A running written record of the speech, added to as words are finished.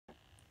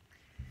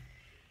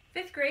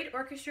Fifth grade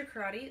orchestra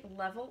karate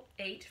level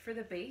 8 for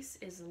the bass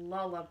is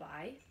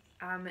Lullaby.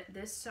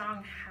 This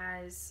song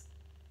has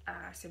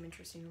some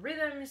interesting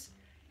rhythms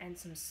and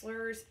some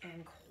slurs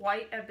and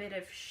quite a bit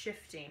of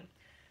shifting.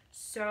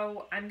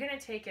 So I'm going to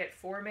take it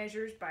 4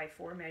 measures by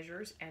 4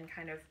 measures and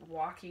kind of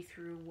walk you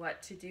through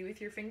what to do with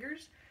your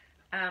fingers.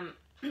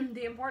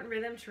 The important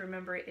rhythm to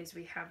remember is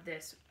we have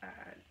this,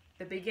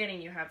 the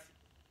beginning you have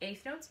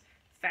eighth notes,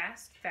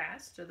 fast,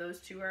 fast, so those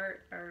two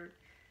are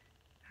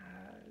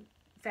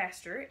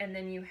faster, and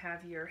then you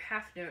have your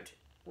half note,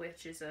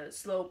 which is a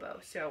slow bow,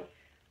 so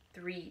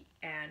 3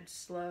 and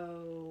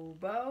slow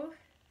bow,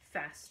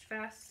 fast,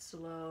 fast,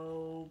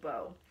 slow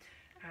bow.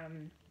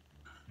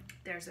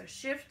 There's a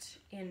shift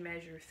in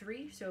measure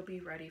 3, so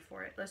be ready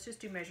for it. Let's just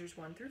do measures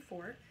 1 through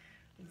 4.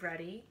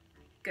 Ready,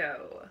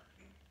 go.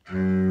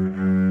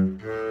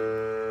 Hold. Hold.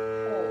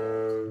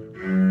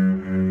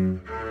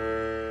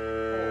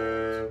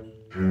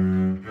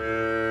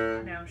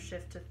 Now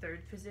shift to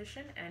third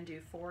position and do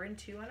 4 and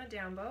 2 on a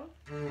down bow.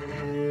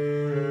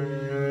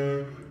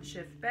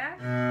 Shift back.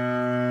 All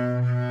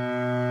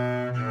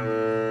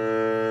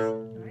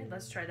right,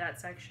 let's try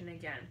that section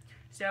again.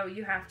 So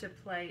you have to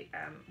play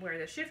where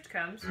the shift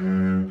comes.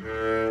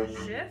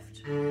 Shift.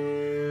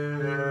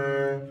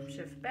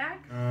 Shift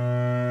back.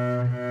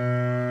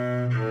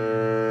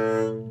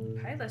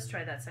 Okay, let's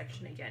try that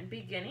section again.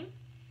 Beginning.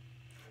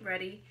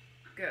 Ready,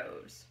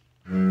 goes.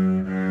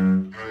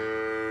 Hold.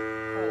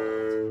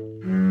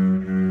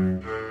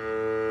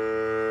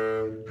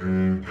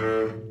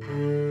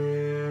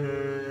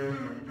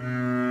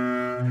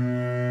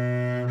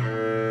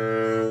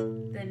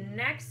 The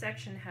next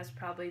section has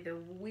probably the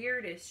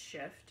weirdest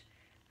shift.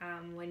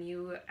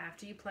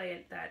 After you play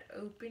it that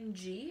open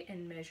G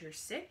in measure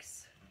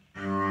 6,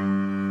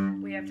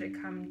 we have to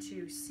come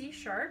to C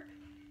sharp,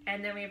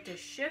 and then we have to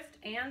shift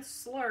and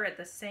slur at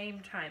the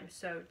same time.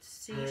 So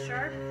C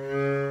sharp.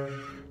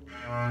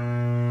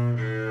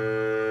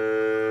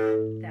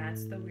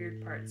 That's the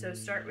weird part. So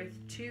start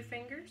with 2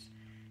 fingers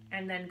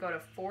and then go to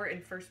 4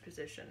 in first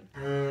position.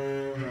 We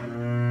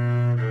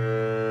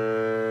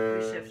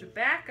shift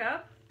back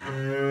up.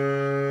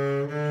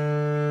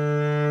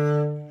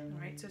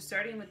 Alright, so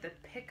starting with the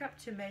pickup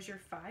to measure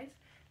 5,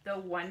 the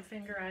 1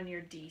 finger on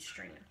your D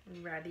string.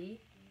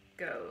 Ready,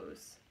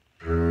 goes.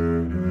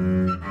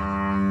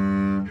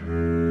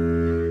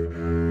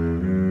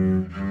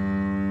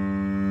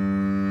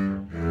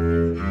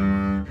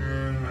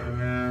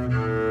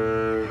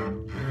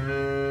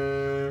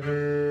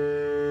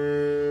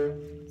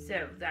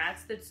 So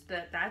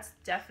that's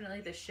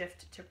definitely the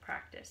shift to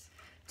practice.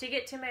 To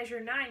get to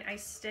measure 9, I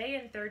stay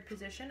in third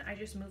position. I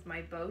just move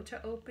my bow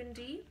to open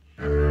D.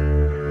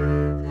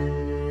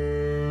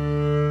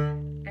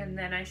 And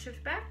then I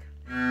shift back.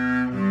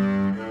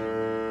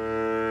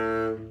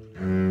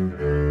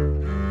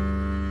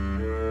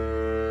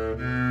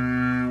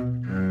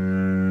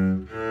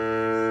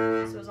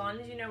 So as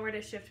long as you know where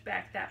to shift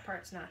back, that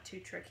part's not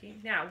too tricky.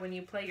 Now, when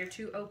you play your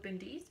 2 open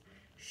Ds,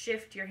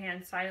 shift your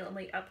hand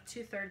silently up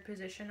to third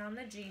position on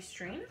the G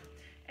string.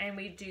 And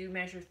we do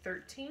measure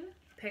 13,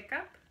 pick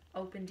up,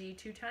 open D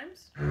 2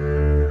 times.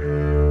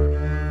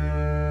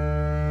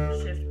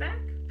 Shift back.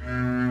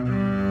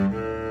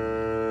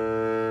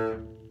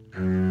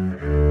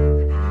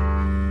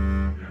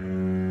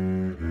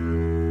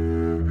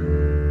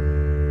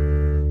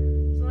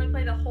 So let me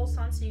play the whole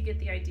song so you get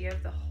the idea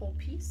of the whole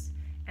piece.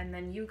 And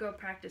then you go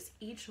practice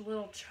each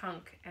little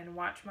chunk and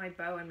watch my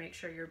bow and make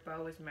sure your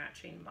bow is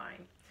matching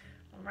mine.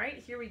 All right,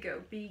 here we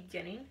go.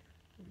 Beginning,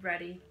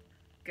 ready,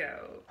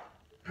 go.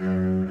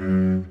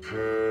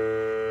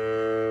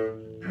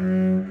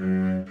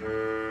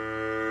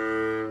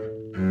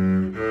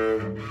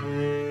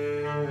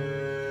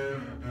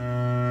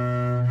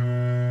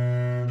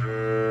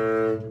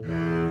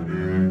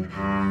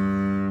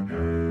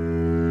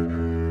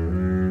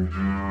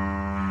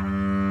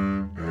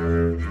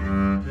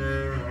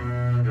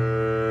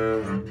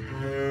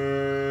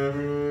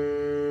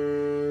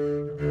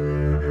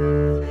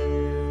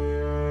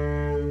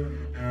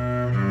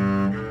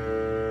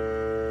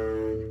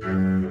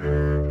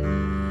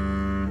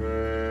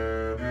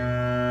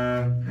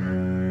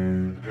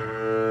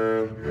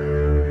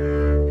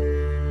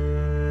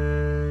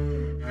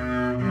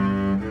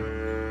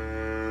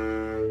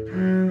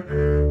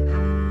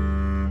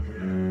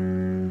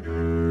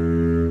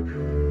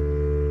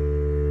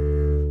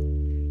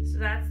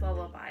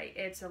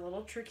 It's a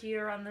little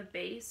trickier on the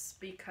bass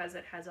because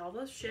it has all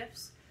those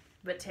shifts,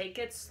 but take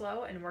it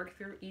slow and work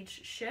through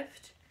each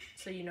shift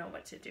so you know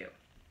what to do.